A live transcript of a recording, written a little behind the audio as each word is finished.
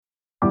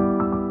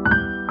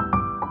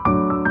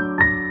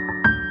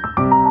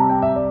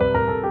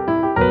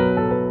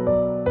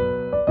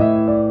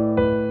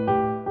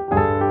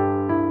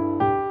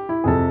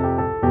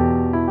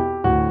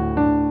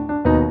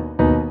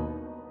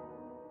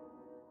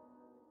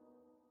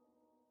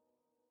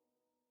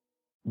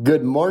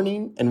Good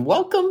morning and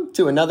welcome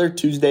to another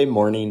Tuesday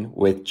morning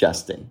with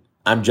Justin.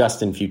 I'm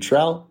Justin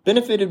Futrell,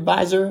 Benefit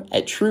Advisor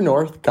at True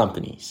North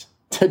Companies.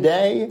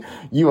 Today,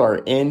 you are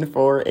in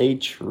for a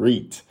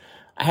treat.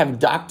 I have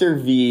Dr.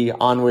 V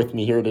on with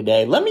me here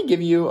today. Let me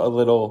give you a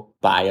little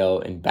bio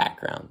and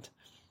background.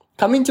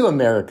 Coming to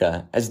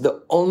America as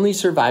the only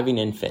surviving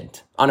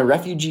infant on a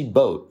refugee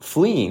boat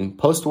fleeing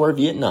post-war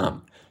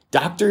Vietnam,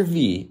 Dr.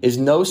 V is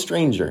no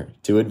stranger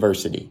to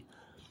adversity.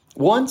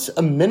 Once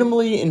a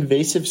minimally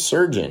invasive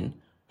surgeon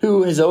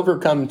who has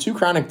overcome 2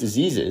 chronic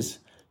diseases,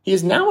 he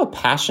is now a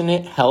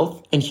passionate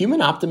health and human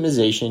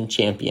optimization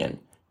champion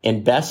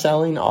and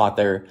best-selling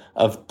author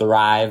of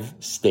Thrive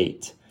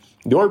State,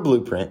 your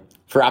blueprint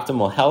for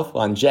optimal health,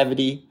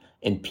 longevity,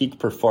 and peak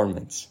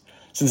performance.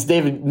 Since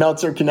David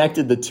Meltzer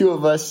connected the two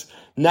of us,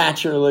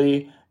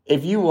 naturally,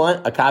 if you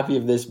want a copy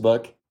of this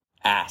book,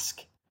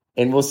 ask,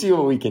 and we'll see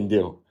what we can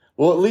do.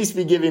 We'll at least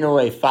be giving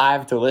away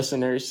 5 to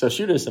listeners, so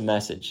shoot us a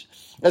message.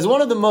 As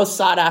one of the most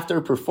sought-after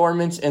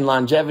performance and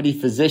longevity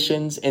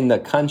physicians in the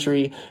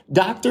country,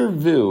 Dr.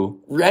 Vu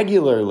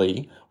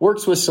regularly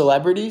works with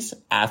celebrities,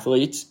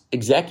 athletes,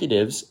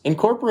 executives, and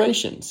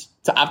corporations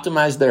to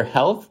optimize their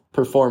health,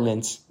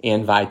 performance,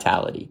 and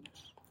vitality.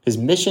 His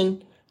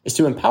mission is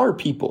to empower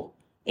people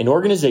and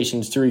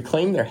organizations to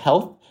reclaim their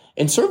health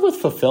and serve with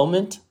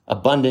fulfillment,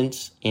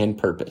 abundance, and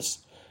purpose.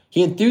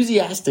 He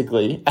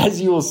enthusiastically,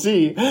 as you will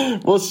see,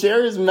 will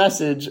share his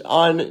message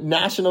on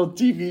national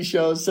TV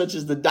shows such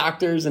as The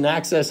Doctors and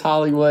Access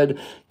Hollywood,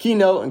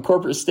 keynote and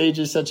corporate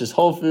stages such as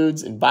Whole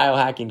Foods and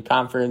Biohacking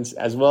Conference,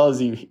 as well as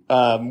he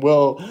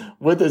will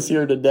with us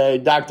here today.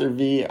 Dr.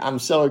 V, I'm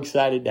so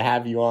excited to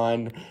have you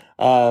on.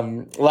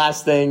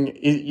 Last thing,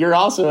 you're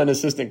also an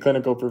assistant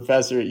clinical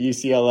professor at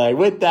UCLA.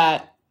 With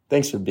that,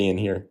 thanks for being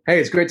here. Hey,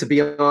 it's great to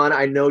be on.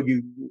 I know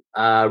you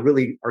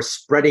really are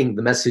spreading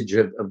the message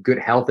of good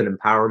health and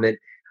empowerment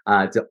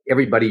to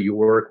everybody you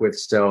work with.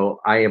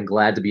 So I am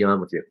glad to be on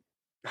with you.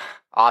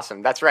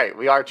 Awesome. That's right.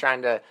 We are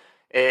trying to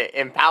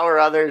empower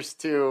others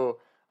to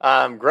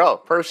grow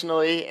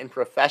personally and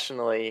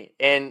professionally.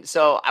 And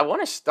so I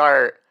want to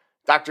start,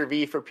 Dr.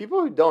 V, for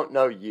people who don't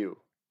know you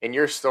and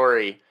your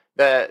story.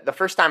 The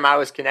first time I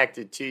was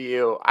connected to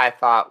you, I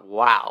thought,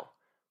 wow,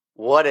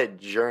 what a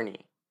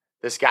journey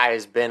this guy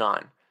has been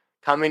on,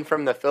 coming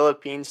from the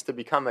Philippines to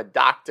become a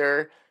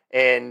doctor.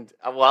 And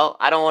well,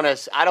 I don't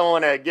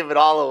want to give it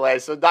all away.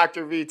 So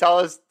Dr. V, tell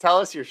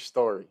us your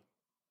story.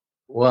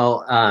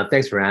 Well,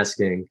 thanks for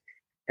asking.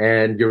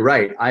 And you're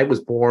right. I was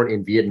born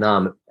in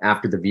Vietnam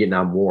after the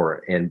Vietnam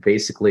War, and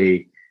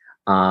basically,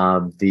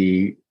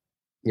 the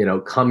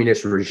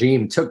communist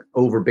regime took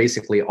over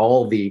basically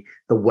all the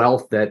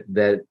wealth that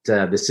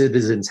the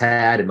citizens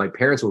had, and my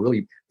parents were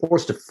really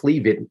forced to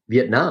flee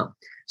Vietnam.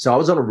 So I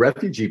was on a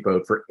refugee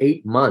boat for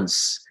 8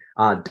 months,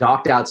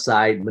 docked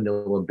outside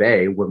Manila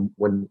Bay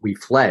when we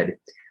fled.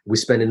 We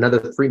spent another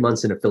 3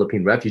 months in a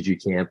Philippine refugee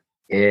camp,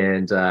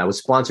 and I was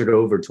sponsored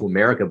over to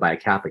America by a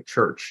Catholic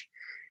church.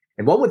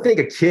 And one would think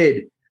a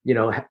kid,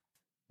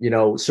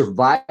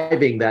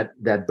 surviving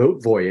that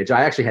boat voyage.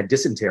 I actually had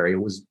dysentery.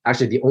 It was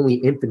actually the only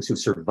infants who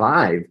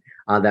survived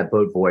that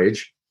boat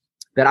voyage.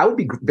 That I would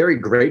be very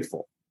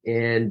grateful,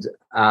 and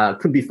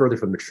couldn't be further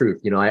from the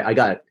truth. I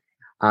got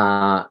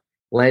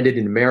landed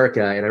in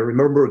America, and I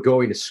remember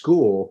going to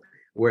school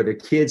where the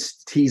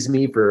kids teased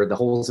me for the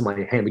holes in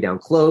my hand-me-down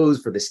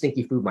clothes, for the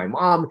stinky food my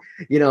mom,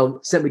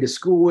 sent me to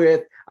school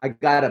with. I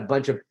got a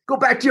bunch of, go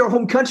back to your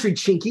home country,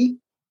 Chinky.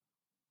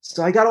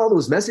 So I got all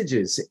those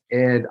messages,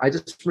 and I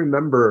just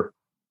remember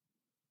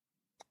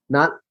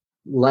not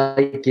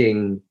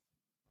liking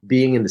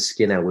being in the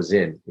skin I was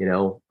in.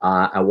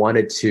 I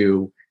wanted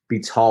to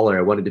be taller.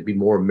 I wanted to be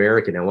more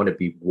American. I wanted to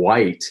be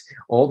white,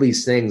 all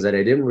these things that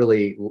I didn't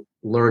really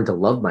learn to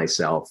love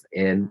myself.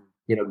 And,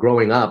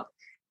 growing up,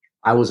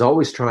 I was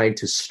always trying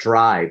to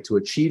strive to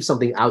achieve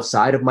something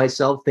outside of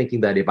myself,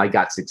 thinking that if I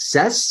got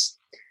success,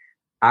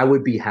 I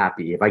would be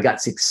happy. If I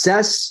got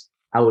success,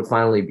 I would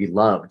finally be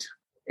loved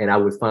and I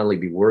would finally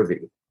be worthy.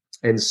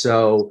 And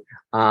so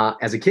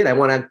as a kid, I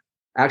want to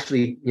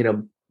actually,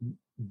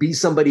 be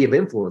somebody of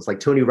influence like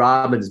Tony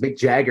Robbins, Mick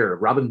Jagger,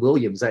 Robin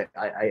Williams.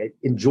 I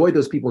enjoyed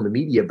those people in the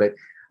media, but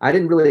I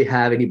didn't really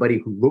have anybody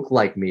who looked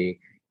like me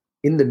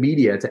in the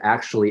media to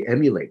actually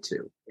emulate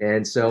to.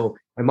 And so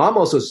my mom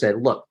also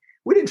said, look,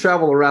 we didn't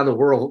travel around the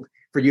world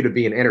for you to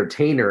be an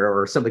entertainer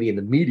or somebody in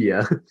the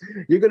media.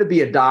 You're going to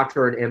be a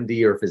doctor, an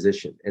MD, or a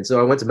physician. And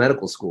so I went to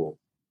medical school.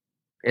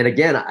 And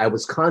again, I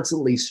was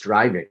constantly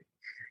striving.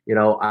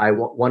 I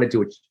wanted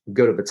to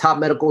go to the top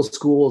medical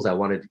schools. I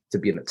wanted to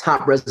be in the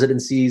top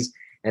residencies.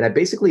 And I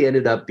basically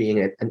ended up being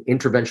an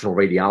interventional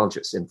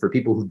radiologist. And for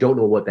people who don't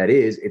know what that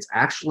is, it's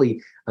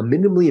actually a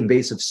minimally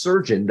invasive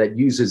surgeon that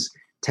uses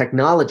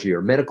technology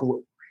or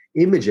medical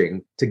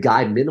imaging to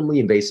guide minimally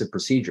invasive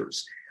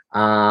procedures.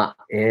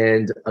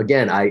 And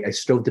again, I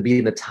strove to be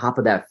in the top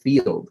of that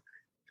field.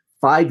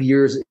 5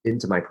 years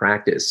into my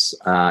practice,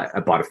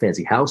 I bought a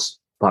fancy house,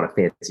 bought a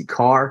fancy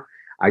car.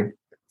 I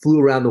flew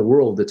around the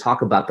world to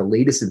talk about the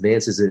latest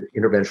advances in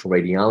interventional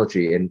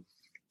radiology. And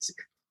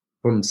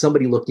from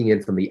somebody looking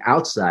in from the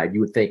outside, you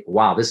would think,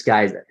 wow, this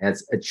guy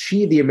has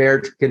achieved the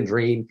American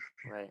dream.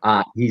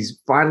 Right. He's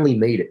finally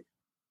made it.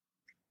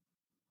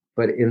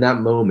 But in that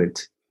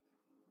moment,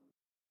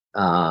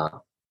 I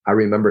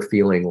remember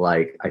feeling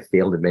like I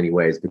failed in many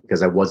ways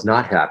because I was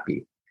not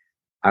happy.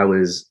 I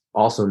was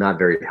also not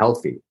very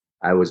healthy.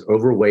 I was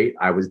overweight.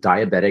 I was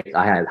diabetic.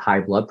 I had high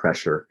blood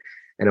pressure,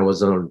 and I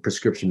was on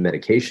prescription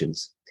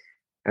medications.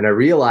 And I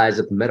realized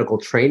that the medical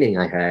training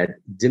I had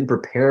didn't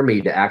prepare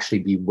me to actually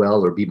be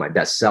well or be my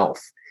best self.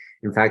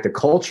 In fact, the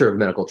culture of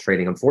medical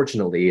training,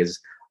 unfortunately, is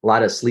a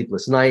lot of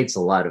sleepless nights,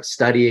 a lot of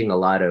studying, a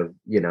lot of,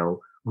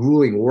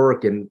 grueling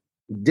work, and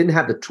didn't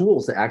have the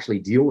tools to actually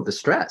deal with the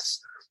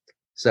stress.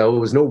 So it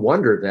was no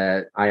wonder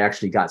that I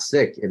actually got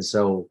sick. And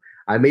so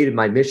I made it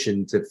my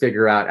mission to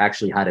figure out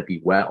actually how to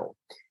be well.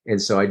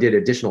 And so I did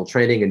additional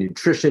training in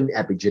nutrition,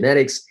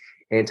 epigenetics,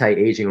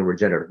 anti-aging and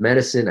regenerative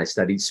medicine. I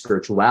studied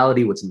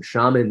spirituality with some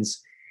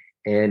shamans.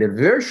 And in a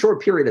very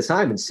short period of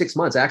time, in 6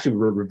 months, I actually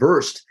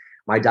reversed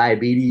my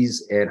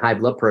diabetes and high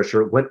blood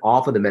pressure, went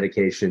off of the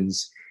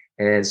medications.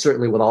 And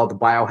certainly with all the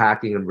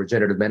biohacking and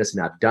regenerative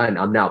medicine I've done,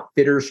 I'm now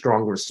fitter,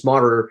 stronger,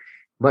 smarter,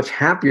 much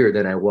happier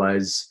than I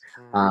was,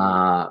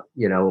 than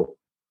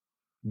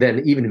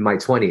even in my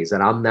 20s.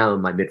 And I'm now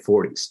in my mid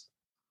 40s.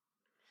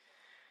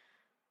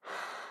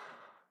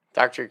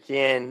 Dr.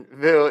 Kian,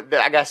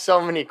 I got so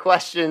many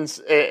questions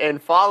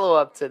and follow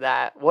up to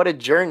that. What a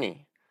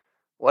journey.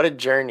 What a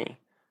journey.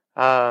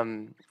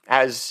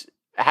 As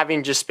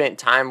having just spent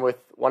time with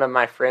one of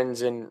my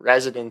friends in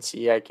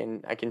residency, I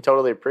can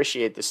totally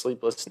appreciate the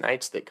sleepless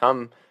nights that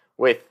come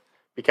with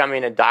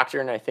becoming a doctor.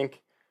 And I think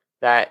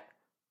that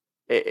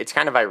it's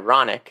kind of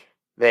ironic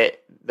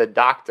that the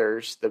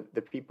doctors, the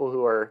people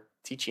who are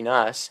teaching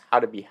us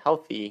how to be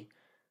healthy,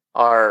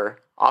 are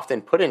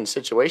often put in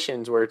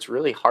situations where it's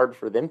really hard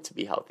for them to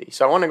be healthy.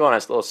 So I want to go on a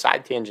little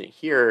side tangent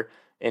here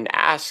and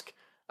ask,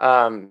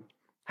 how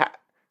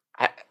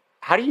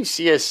do you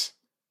see us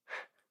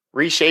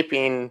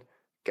reshaping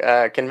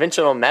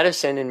conventional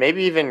medicine and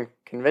maybe even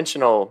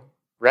conventional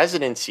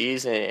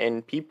residencies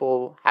and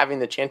people having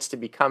the chance to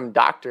become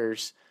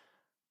doctors?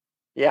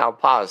 Yeah, I'll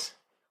pause.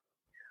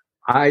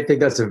 I think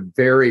that's a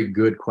very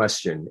good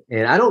question.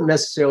 And I don't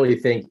necessarily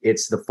think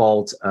it's the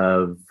fault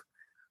of,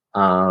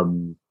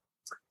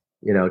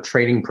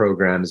 training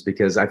programs,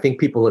 because I think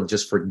people have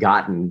just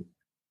forgotten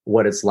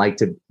what it's like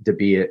to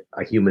be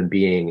a human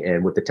being.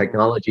 And with the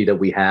technology that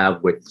we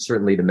have, with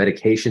certainly the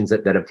medications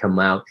that have come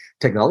out,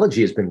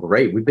 technology has been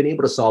great. We've been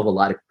able to solve a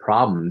lot of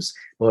problems,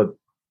 but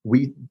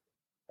we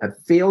have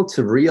failed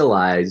to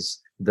realize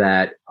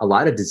that a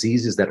lot of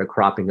diseases that are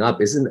cropping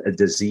up isn't a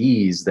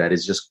disease that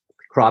is just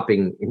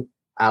cropping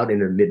out in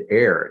the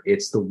midair.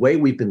 It's the way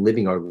we've been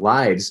living our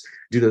lives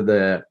due to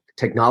the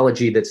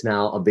technology that's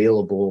now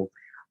available.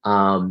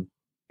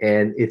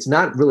 And it's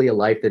not really a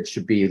life that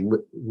should be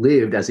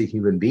lived as a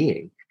human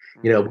being.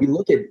 We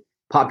look at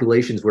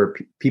populations where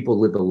people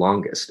live the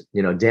longest.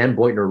 Dan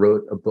Boitner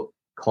wrote a book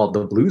called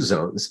The Blue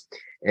Zones.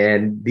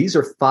 And these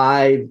are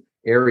 5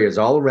 areas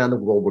all around the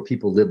world where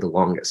people live the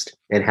longest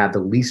and have the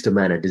least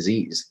amount of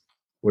disease.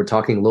 We're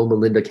talking Loma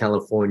Linda,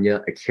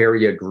 California,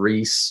 Icaria,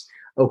 Greece,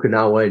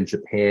 Okinawa in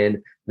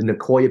Japan, the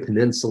Nicoya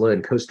Peninsula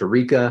in Costa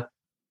Rica,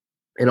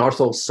 and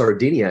also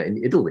Sardinia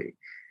in Italy.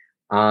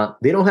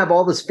 They don't have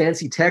all this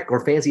fancy tech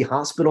or fancy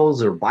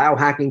hospitals or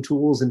biohacking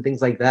tools and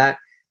things like that.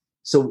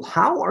 So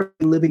how are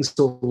they living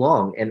so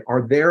long? And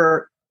are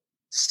there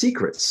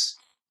secrets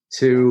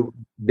to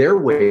their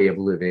way of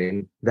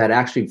living that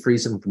actually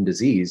frees them from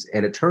disease?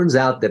 And it turns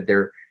out that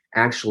there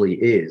actually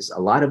is. A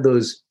lot of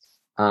those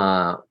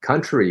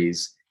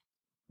countries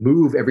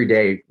move every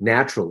day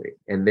naturally,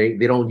 and they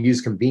don't use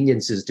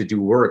conveniences to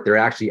do work. They're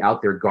actually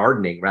out there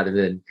gardening rather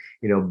than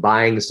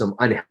buying some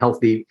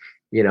unhealthy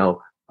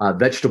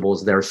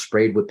vegetables that are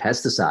sprayed with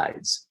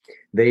pesticides.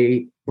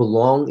 They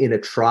belong in a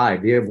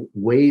tribe. They have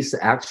ways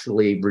to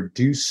actually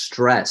reduce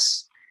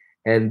stress.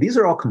 And these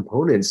are all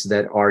components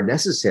that are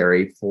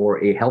necessary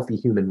for a healthy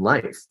human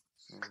life.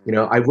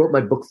 I wrote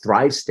my book,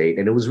 Thrive State,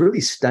 and it was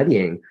really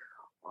studying,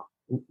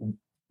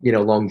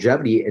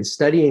 longevity and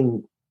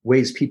studying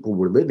ways people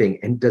were living.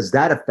 And does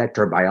that affect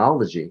our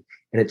biology?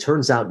 And it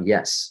turns out,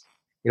 yes.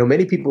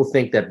 Many people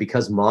think that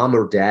because mom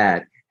or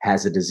dad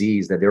has a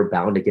disease that they're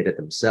bound to get it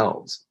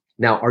themselves.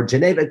 Now, our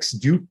genetics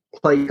do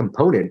play a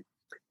component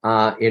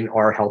in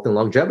our health and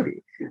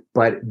longevity,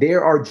 but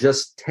there are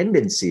just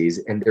tendencies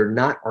and they're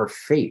not our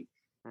fate.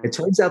 It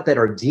turns out that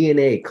our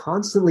DNA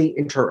constantly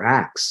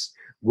interacts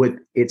with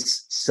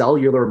its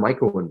cellular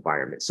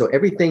microenvironment. So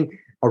everything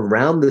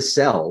around the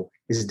cell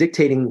is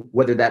dictating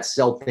whether that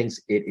cell thinks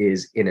it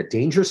is in a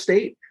danger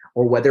state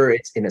or whether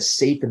it's in a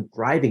safe and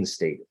thriving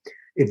state.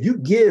 If you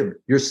give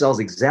your cells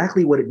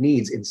exactly what it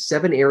needs in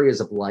 7 areas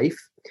of life,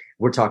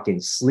 we're talking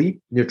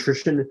sleep,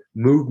 nutrition,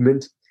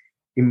 movement,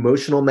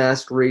 emotional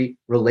mastery,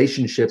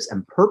 relationships,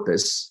 and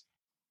purpose,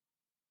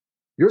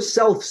 your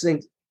cells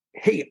think,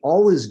 hey,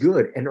 all is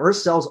good. And our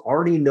cells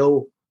already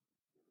know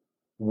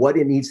what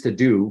it needs to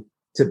do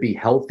to be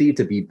healthy,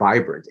 to be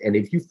vibrant. And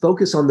if you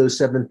focus on those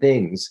 7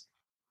 things,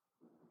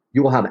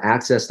 you will have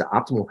access to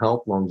optimal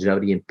health,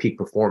 longevity, and peak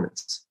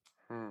performance.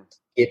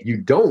 If you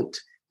don't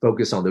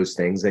focus on those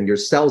things, then your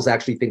cells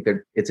actually think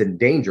that it's in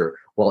danger.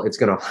 Well, it's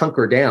going to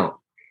hunker down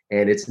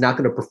and it's not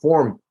going to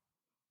perform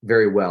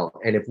very well.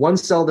 And if one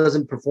cell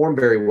doesn't perform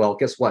very well,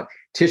 guess what?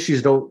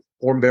 Tissues don't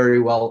form very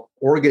well,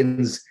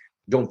 organs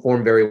don't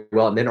form very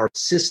well, and then our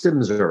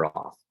systems are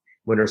off.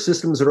 When our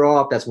systems are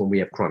off, that's when we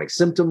have chronic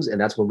symptoms, and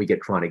that's when we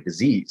get chronic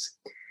disease.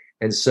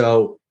 And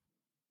so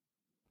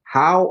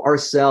how our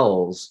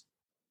cells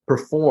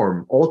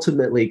perform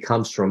ultimately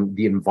comes from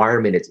the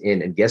environment it's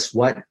in. And guess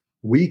what?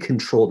 We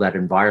control that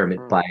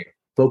environment by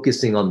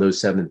focusing on those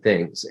 7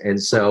 things.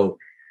 And so,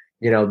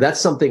 that's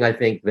something I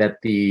think that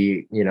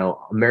the,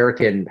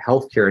 American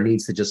healthcare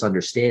needs to just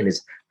understand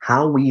is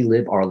how we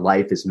live our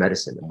life is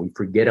medicine. And we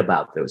forget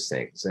about those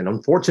things. And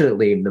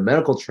unfortunately, the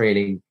medical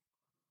training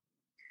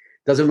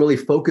doesn't really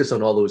focus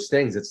on all those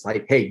things. It's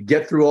like, hey,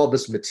 get through all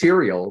this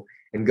material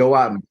and go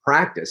out and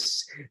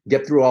practice,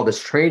 get through all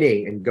this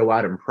training and go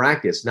out and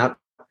practice, not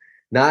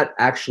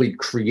actually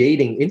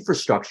creating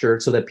infrastructure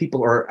so that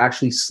people are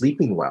actually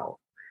sleeping well,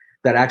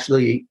 that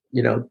actually,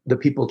 the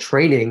people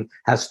training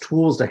has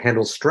tools to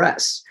handle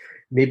stress.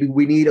 Maybe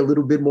we need a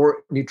little bit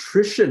more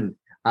nutrition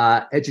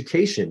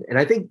education. And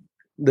I think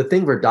the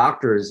thing for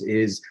doctors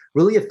is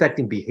really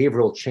affecting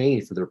behavioral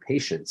change for their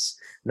patients.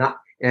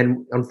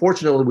 And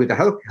unfortunately, with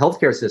the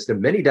healthcare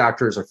system, many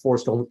doctors are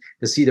forced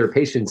to see their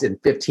patients in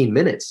 15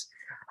 minutes.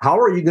 How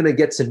are you going to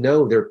get to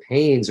know their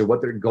pains or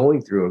what they're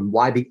going through and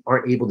why they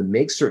aren't able to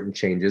make certain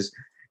changes?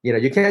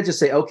 You can't just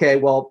say, okay,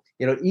 well,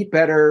 eat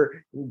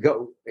better,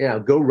 go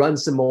run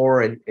some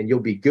more and you'll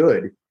be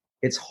good.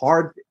 It's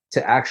hard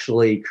to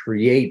actually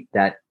create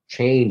that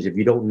change if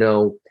you don't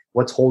know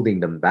what's holding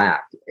them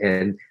back.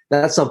 And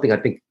that's something I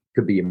think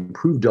could be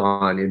improved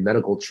on in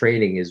medical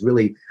training, is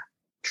really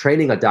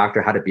training a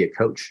doctor how to be a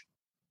coach.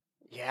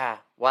 Yeah.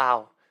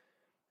 Wow.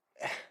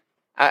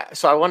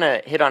 So I want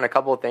to hit on a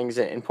couple of things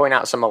and point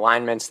out some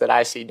alignments that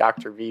I see,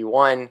 Dr. V.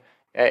 One,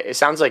 it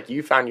sounds like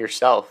you found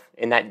yourself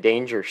in that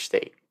danger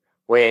state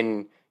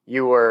when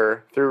you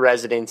were through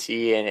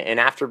residency and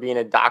after being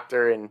a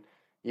doctor, and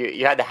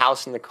you had the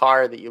house and the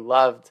car that you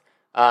loved,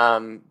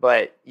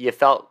 but you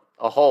felt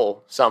a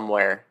hole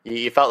somewhere.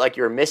 You felt like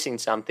you were missing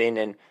something,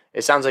 and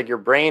it sounds like your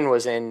brain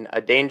was in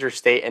a danger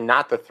state and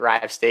not the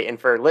Thrive state. And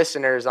for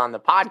listeners on the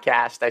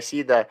podcast, I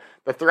see the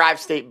Thrive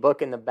State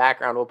book in the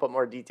background. We'll put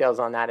more details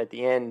on that at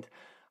the end.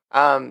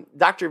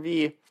 Dr.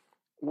 V,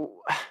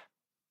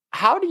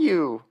 how do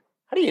you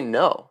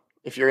know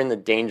if you're in the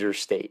danger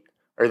state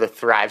or the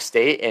Thrive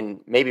state? And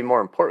maybe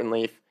more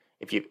importantly,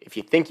 if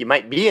you think you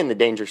might be in the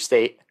danger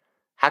state,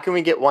 how can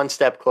we get one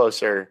step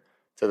closer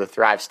to the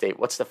Thrive state?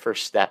 What's the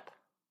first step?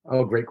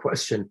 Oh, great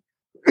question.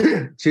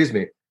 Excuse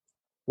me.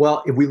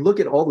 Well, if we look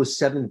at all those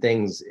 7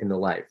 things in the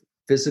life,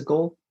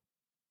 physical,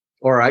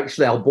 or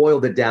actually I'll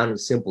boil it down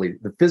simply.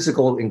 The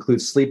physical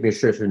includes sleep,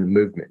 nutrition, and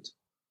movement.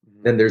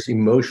 Mm-hmm. Then there's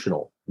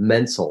emotional,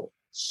 mental,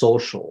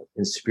 social,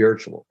 and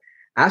spiritual.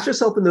 Ask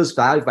yourself in those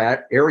 5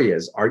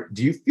 areas,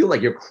 do you feel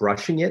like you're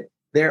crushing it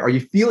there? Are you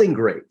feeling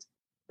great?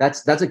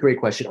 That's a great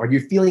question. Are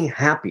you feeling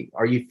happy?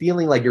 Are you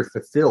feeling like you're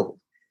fulfilled?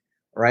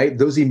 Right?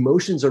 Those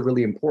emotions are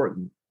really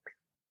important.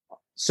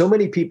 So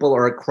many people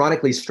are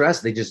chronically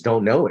stressed. They just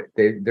don't know it.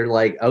 They're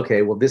like,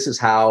 okay, well, this is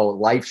how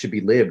life should be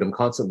lived. I'm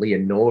constantly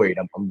annoyed.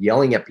 I'm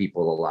yelling at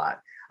people a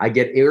lot. I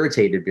get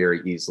irritated very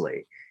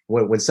easily.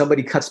 When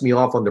somebody cuts me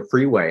off on the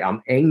freeway,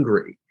 I'm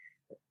angry.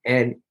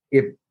 And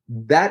if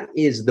that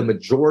is the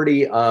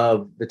majority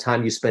of the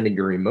time you spend in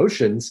your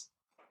emotions,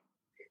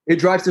 it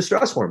drives the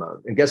stress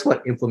hormone. And guess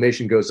what?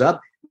 Inflammation goes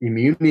up,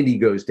 immunity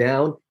goes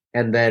down,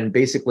 and then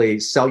basically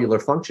cellular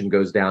function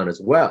goes down as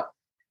well.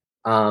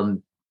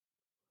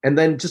 And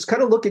then just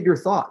kind of look at your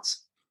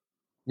thoughts.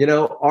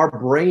 Our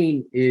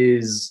brain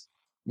is,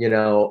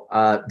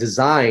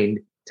 designed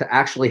to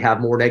actually have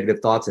more negative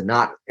thoughts and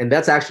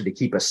that's actually to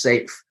keep us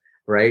safe,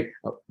 right?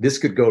 This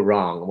could go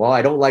wrong. Well,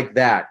 I don't like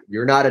that.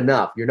 You're not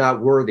enough. You're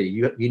not worthy.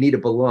 You need to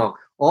belong.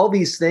 All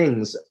these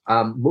things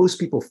most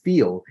people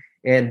feel,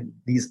 and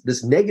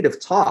this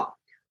negative talk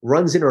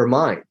runs in our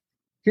mind.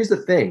 Here's the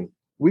thing.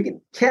 We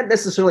can't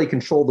necessarily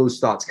control those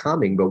thoughts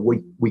coming, but what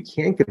we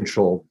can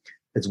control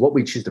is what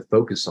we choose to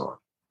focus on.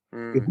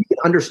 If we can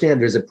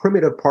understand there's a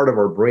primitive part of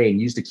our brain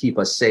used to keep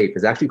us safe,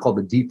 it's actually called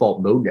the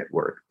default mode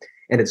network,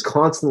 and it's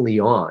constantly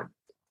on.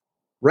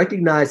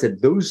 Recognize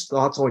that those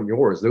thoughts aren't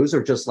yours. Those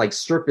are just like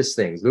surface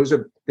things. Those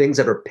are things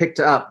that are picked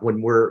up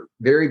when we're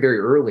very, very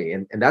early.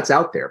 And that's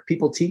out there.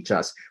 People teach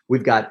us.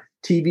 We've got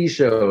TV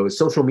shows,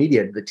 social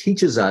media that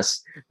teaches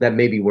us that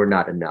maybe we're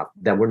not enough,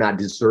 that we're not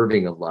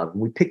deserving of love.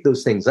 And we pick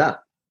those things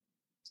up.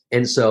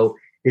 And so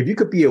if you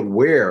could be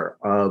aware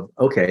of,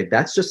 okay,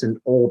 that's just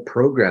an old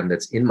program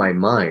that's in my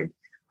mind,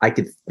 I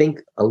could think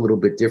a little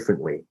bit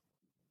differently.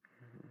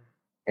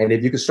 And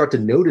if you could start to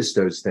notice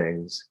those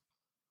things,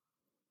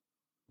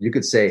 you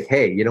could say,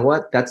 hey, you know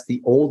what? That's the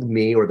old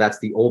me, or that's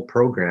the old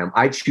program.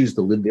 I choose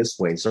to live this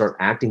way and start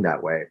acting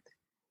that way.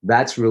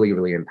 That's really,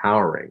 really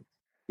empowering.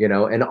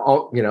 And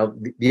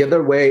the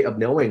other way of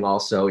knowing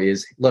also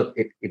is, look,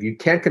 if you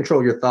can't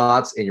control your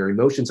thoughts and your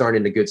emotions aren't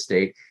in a good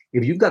state,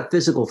 if you've got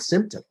physical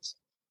symptoms,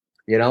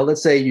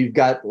 let's say you've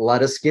got a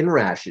lot of skin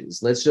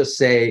rashes. Let's just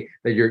say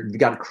that you've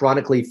got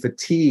chronically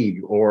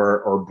fatigue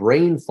or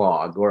brain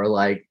fog, or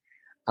like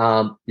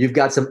you've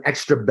got some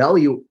extra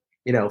belly,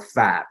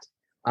 fat.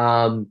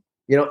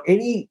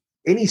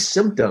 Any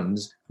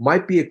symptoms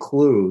might be a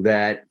clue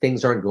that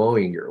things aren't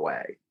going your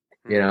way.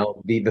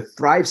 The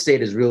Thrive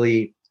state is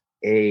really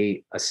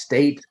a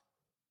state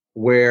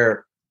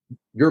where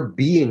your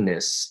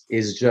beingness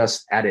is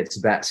just at its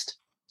best.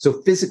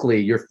 So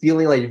physically, you're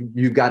feeling like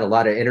you've got a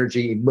lot of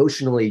energy.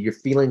 Emotionally, you're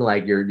feeling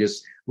like you're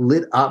just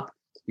lit up.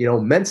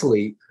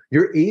 Mentally,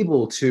 you're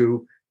able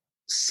to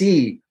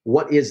see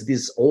what is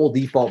this old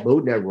default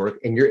mode network,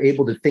 and you're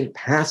able to think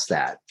past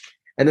that.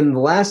 And then the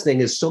last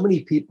thing is, so many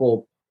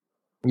people,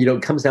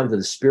 it comes down to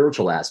the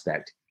spiritual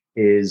aspect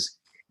is,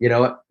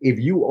 if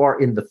you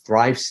are in the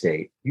Thrive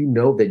state,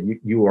 that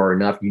you are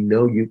enough,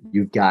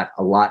 you've got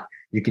a lot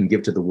you can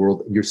give to the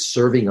world. You're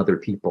serving other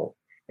people.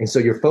 And so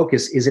your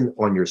focus isn't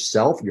on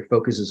yourself, your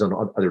focus is on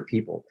other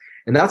people.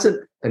 And that's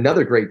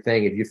another great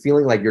thing. If you're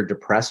feeling like you're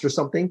depressed or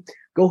something,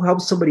 go help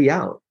somebody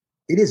out.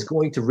 It is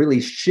going to really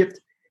shift.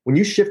 When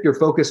you shift your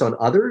focus on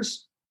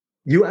others,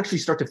 you actually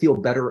start to feel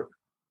better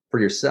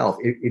for yourself.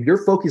 If your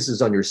focus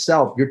is on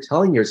yourself, you're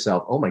telling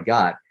yourself, oh my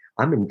God,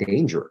 I'm in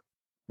danger.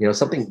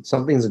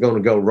 Something's going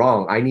to go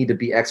wrong. I need to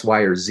be X,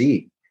 Y, or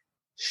Z.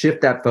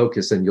 Shift that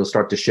focus and you'll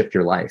start to shift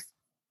your life.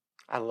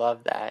 I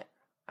love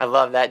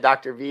that,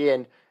 Dr. V.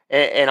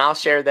 And I'll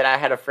share that I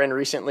had a friend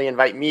recently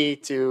invite me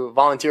to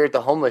volunteer at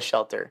the homeless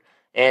shelter.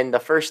 And the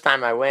first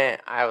time I went,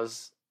 I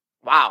was,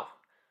 wow,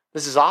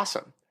 this is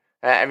awesome.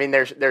 I mean,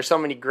 there's so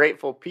many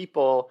grateful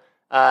people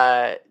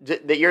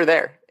that you're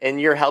there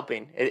and you're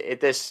helping at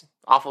this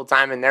awful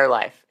time in their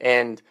life.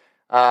 And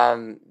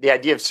the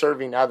idea of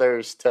serving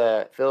others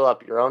to fill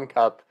up your own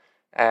cup,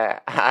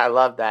 I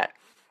love that.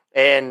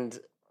 And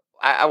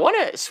I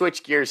want to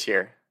switch gears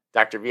here,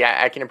 Dr. V.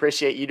 I can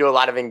appreciate you do a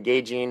lot of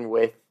engaging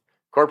with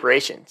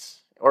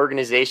corporations,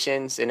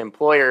 organizations, and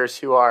employers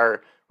who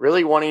are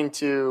really wanting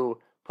to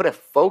put a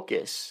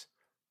focus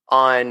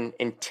on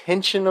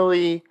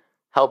intentionally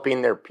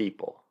helping their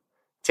people,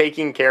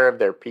 taking care of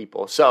their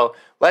people. So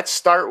let's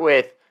start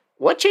with,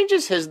 what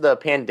changes has the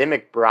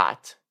pandemic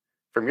brought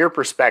from your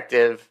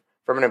perspective,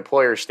 from an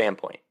employer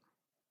standpoint?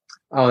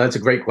 Oh, that's a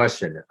great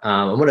question.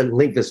 I want to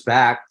link this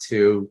back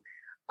to,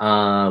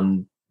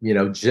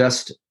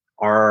 just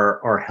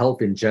our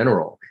health in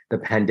general. The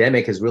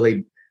pandemic has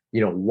really,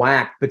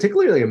 whacked,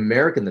 particularly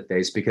America, in the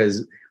face,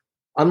 because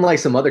unlike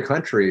some other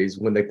countries,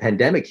 when the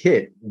pandemic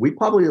hit, we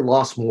probably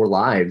lost more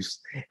lives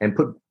and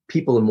put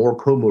people in more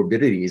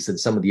comorbidities than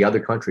some of the other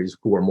countries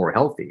who are more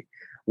healthy.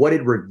 What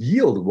it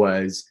revealed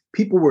was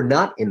people were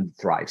not in the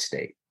Thrive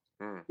state.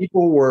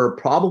 People were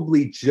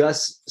probably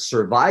just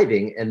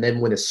surviving. And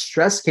then when the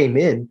stress came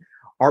in,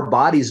 our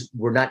bodies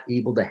were not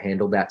able to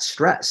handle that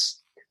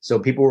stress. So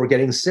people were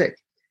getting sick.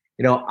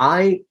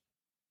 I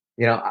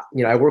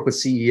work with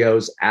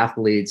CEOs,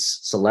 athletes,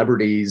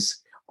 celebrities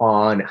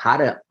on how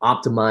to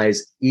optimize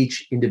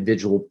each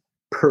individual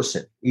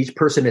person. Each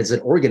person is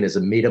an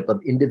organism made up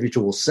of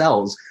individual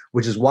cells,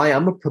 which is why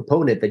I'm a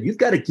proponent that you've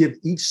got to give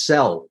each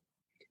cell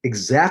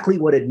exactly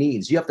what it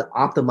needs. You have to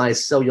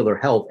optimize cellular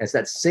health as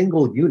that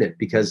single unit,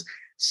 because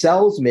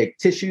cells make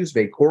tissues,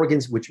 make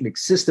organs, which make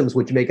systems,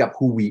 which make up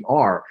who we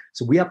are.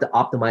 So we have to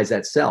optimize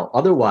that cell.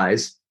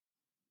 Otherwise,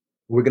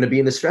 we're going to be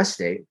in the stress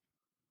state.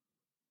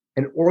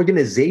 An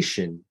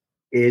organization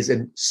is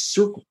a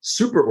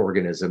super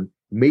organism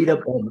made up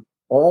of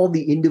all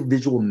the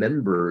individual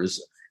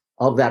members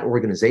of that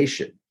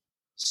organization.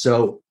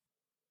 So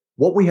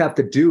what we have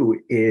to do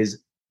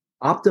is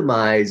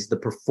optimize the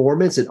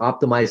performance and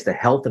optimize the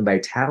health and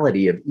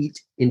vitality of each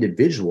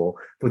individual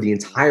for the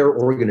entire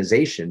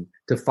organization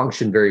to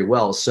function very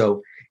well.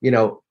 So,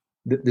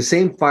 the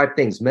same 5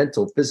 things: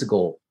 mental,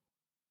 physical,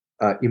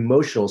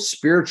 emotional,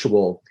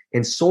 spiritual,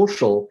 and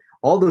social,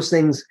 all those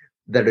things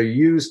that are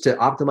used to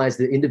optimize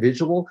the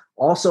individual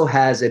also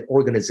has an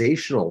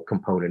organizational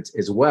component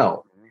as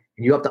well.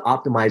 And you have to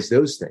optimize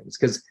those things,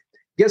 because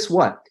guess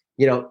what?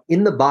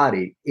 In the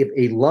body, if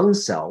a lung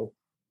cell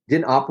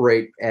didn't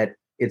operate at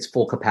its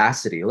full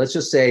capacity, let's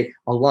just say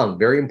a lung,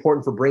 very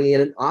important for bringing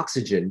in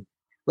oxygen,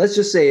 let's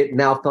just say it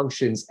now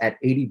functions at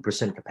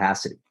 80%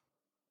 capacity.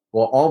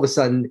 Well, all of a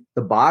sudden,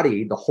 the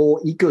body, the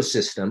whole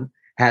ecosystem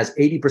has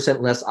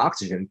 80% less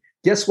oxygen.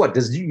 Guess what?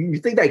 You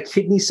think that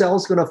kidney cell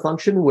is going to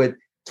function with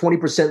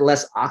 20%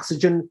 less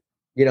oxygen,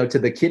 to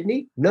the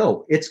kidney?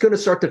 No, it's going to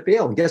start to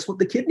fail. And guess what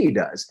the kidney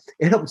does?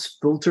 It helps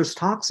filters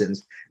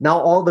toxins. Now,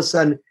 all of a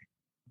sudden,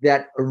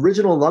 that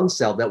original lung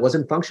cell that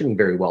wasn't functioning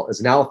very well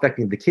is now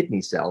affecting the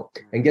kidney cell.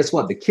 And guess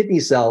what? The kidney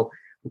cell,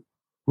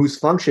 whose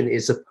function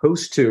is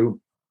supposed to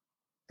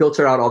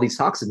filter out all these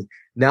toxins,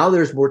 now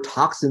there's more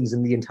toxins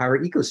in the entire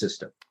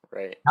ecosystem.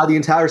 Right. Now the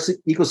entire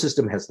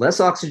ecosystem has less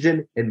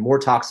oxygen and more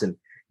toxin.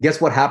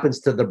 Guess what happens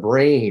to the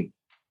brain?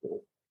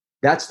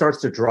 That starts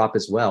to drop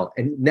as well.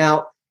 And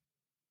now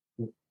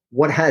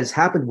what has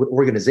happened with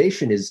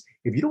organization is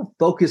if you don't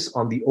focus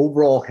on the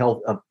overall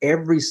health of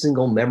every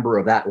single member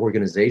of that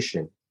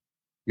organization,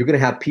 you're going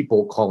to have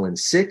people call in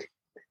sick.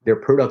 Their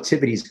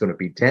productivity is going to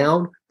be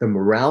down. The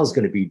morale is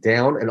going to be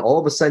down. And all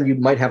of a sudden, you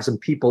might have some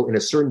people in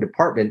a certain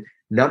department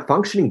not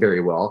functioning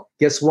very well.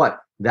 Guess what?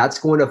 That's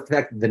going to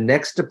affect the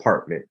next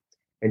department.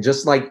 And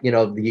just like,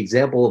 the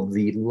example of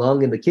the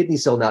lung and the kidney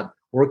cell not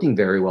working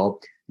very well,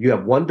 you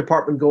have one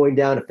department going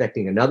down,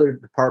 affecting another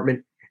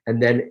department,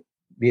 and then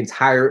the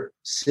entire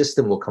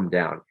system will come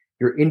down.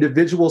 Your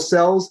individual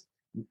cells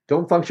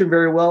don't function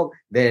very well,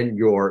 then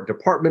your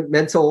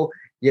departmental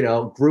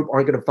group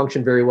aren't going to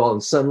function very well.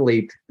 And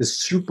suddenly the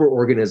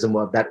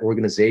superorganism of that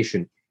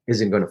organization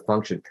isn't going to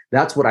function.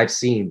 That's what I've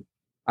seen.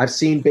 I've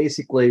seen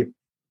basically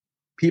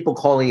people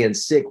calling in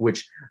sick,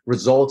 which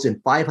results in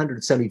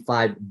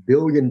 $575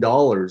 billion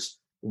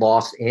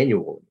lost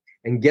annually.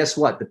 And guess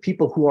what? The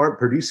people who aren't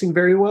producing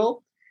very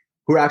well,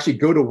 who actually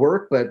go to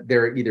work, but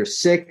they're either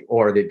sick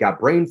or they've got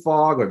brain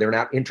fog or they're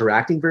not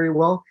interacting very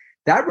well,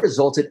 that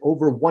resulted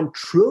over $1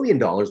 trillion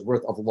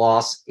worth of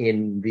loss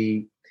in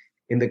the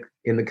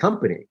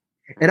company.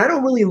 And I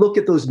don't really look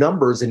at those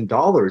numbers in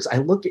dollars. I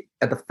look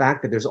at the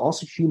fact that there's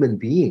also human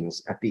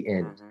beings at the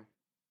end.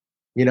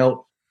 Mm-hmm.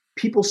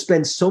 People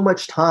spend so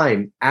much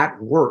time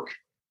at work,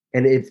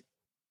 and if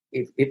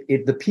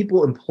the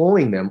people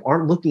employing them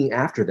aren't looking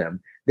after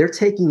them, they're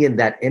taking in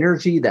that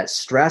energy, that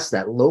stress,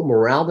 that low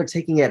morale. They're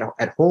taking it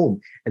at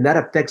home, and that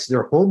affects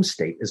their home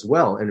state as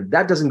well. And if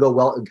that doesn't go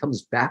well, it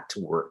comes back to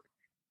work.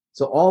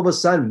 So all of a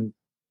sudden,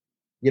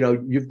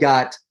 you've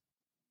got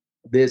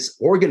this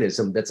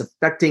organism that's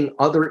affecting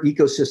other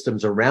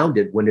ecosystems around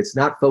it when it's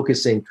not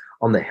focusing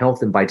on the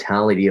health and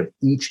vitality of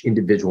each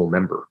individual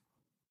member.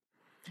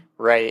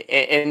 Right.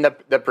 And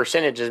the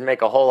percentages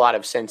make a whole lot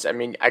of sense. I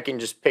mean, I can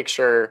just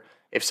picture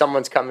if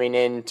someone's coming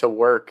in to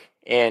work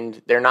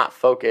and they're not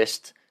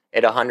focused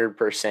at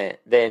 100%,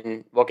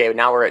 then, okay,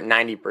 now we're at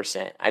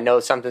 90%. I know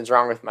something's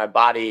wrong with my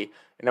body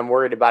and I'm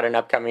worried about an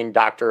upcoming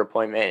doctor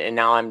appointment, and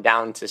now I'm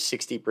down to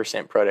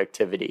 60%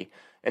 productivity.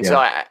 And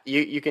so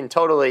you can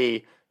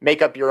totally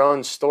make up your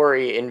own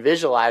story in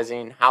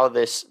visualizing how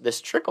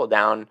this trickle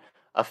down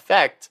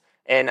effect.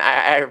 And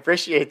I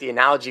appreciate the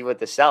analogy with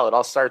the cell. It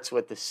all starts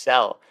with the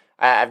cell.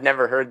 I've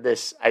never heard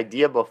this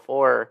idea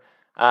before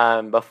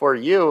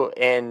you.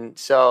 And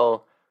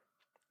so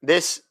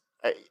this,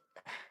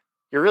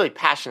 you're really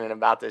passionate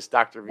about this,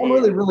 Dr. V. I'm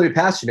really, really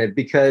passionate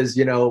because,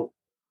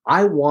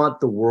 I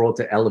want the world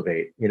to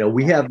elevate.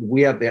 We have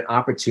the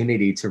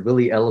opportunity to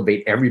really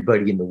elevate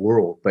everybody in the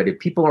world. But if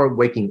people aren't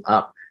waking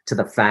up to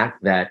the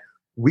fact that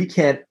we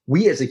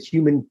as a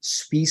human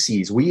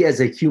species, we as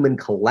a human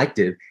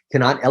collective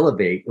cannot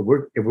elevate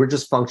if we're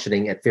just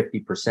functioning at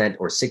 50%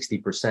 or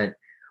 60%.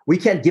 We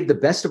can't give the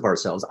best of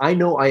ourselves. I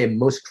know I am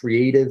most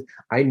creative.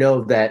 I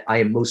know that I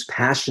am most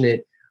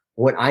passionate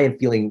when I am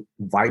feeling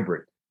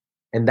vibrant.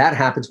 And that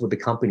happens with the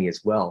company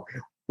as well.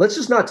 Let's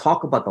just not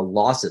talk about the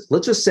losses.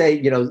 Let's just say,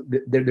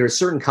 there are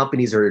certain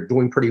companies that are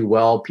doing pretty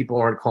well. People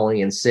aren't calling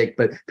in sick,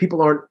 but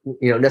people aren't,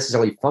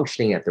 necessarily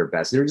functioning at their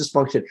best. They're just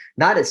functioning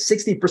not at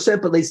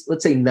 60%, but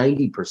let's say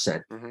 90%.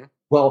 Mm-hmm.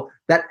 Well,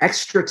 that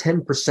extra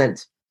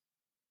 10%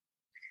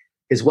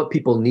 is what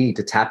people need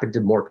to tap into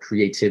more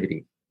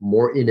creativity,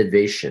 more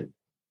innovation,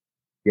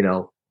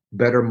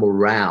 better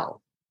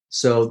morale.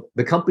 So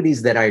the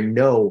companies that I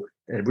know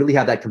that really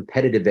have that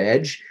competitive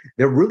edge,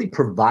 they're really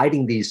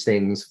providing these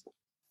things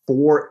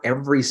for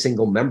every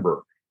single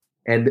member.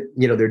 And,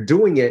 they're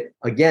doing it,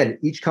 again,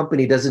 each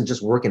company doesn't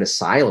just work in a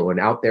silo and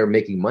out there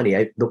making money.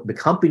 The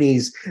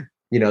companies,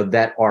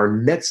 that are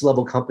next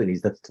level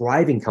companies, the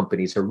thriving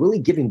companies are really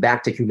giving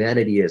back to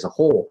humanity as a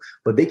whole,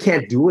 but they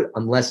can't do it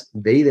unless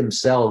they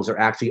themselves are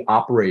actually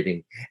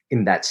operating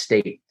in that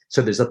state.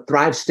 So there's a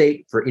thrive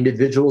state for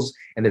individuals,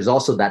 and there's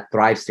also that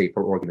thrive state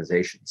for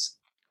organizations.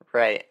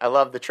 Right. I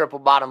love the triple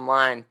bottom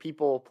line: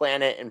 people,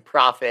 planet, and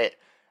profit.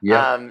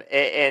 Yeah.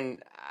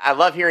 And I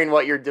love hearing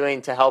what you're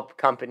doing to help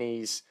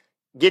companies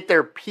get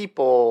their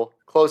people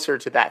closer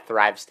to that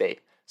thrive state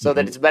so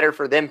that it's better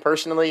for them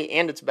personally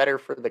and it's better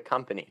for the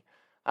company.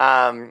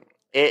 Dr.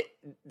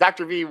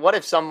 V, what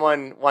if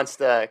someone wants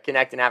to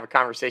connect and have a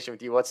conversation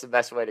with you? What's the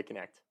best way to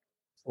connect?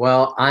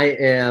 Well, I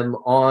am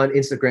on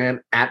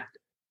Instagram at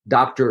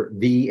Dr.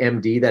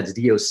 VMD. That's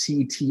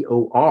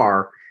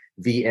DOCTOR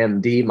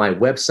VMD. My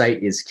website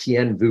is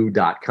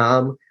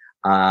kienvu.com.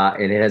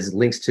 And it has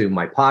links to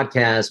my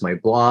podcast, my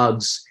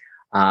blogs,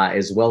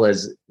 as well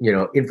as,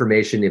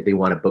 information if they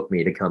want to book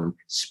me to come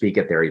speak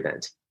at their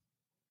event.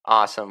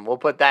 Awesome. We'll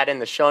put that in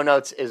the show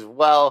notes as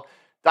well.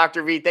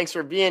 Dr. V, thanks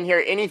for being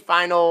here. Any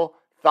final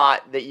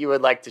thought that you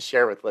would like to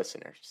share with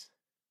listeners?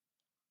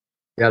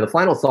 Yeah, the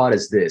final thought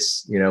is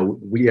this.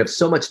 We have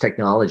so much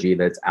technology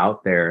that's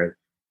out there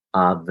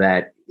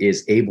that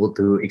is able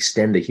to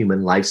extend the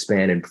human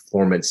lifespan and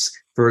performance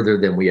further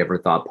than we ever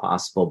thought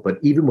possible. But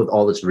even with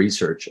all this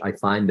research, I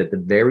find that the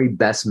very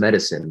best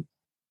medicine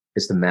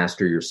is to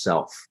master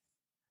yourself.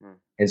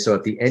 And so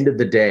at the end of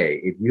the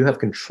day, if you have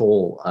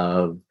control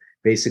of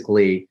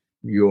basically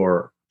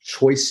your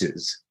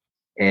choices,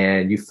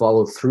 and you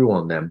follow through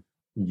on them,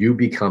 you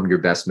become your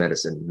best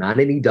medicine. Not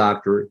any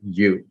doctor,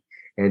 you.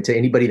 And to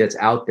anybody that's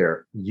out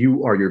there,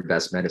 you are your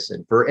best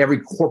medicine. For every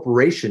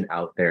corporation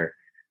out there,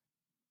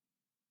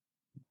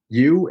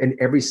 you and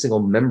every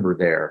single member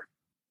there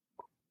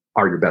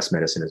are your best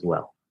medicine as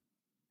well.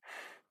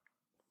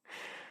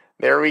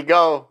 There we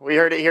go. We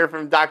heard it here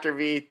from Dr.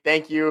 V.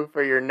 Thank you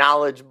for your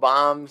knowledge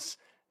bombs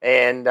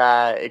and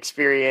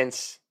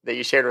experience that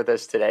you shared with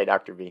us today,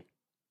 Dr. V.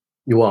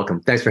 You're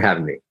welcome. Thanks for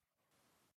having me.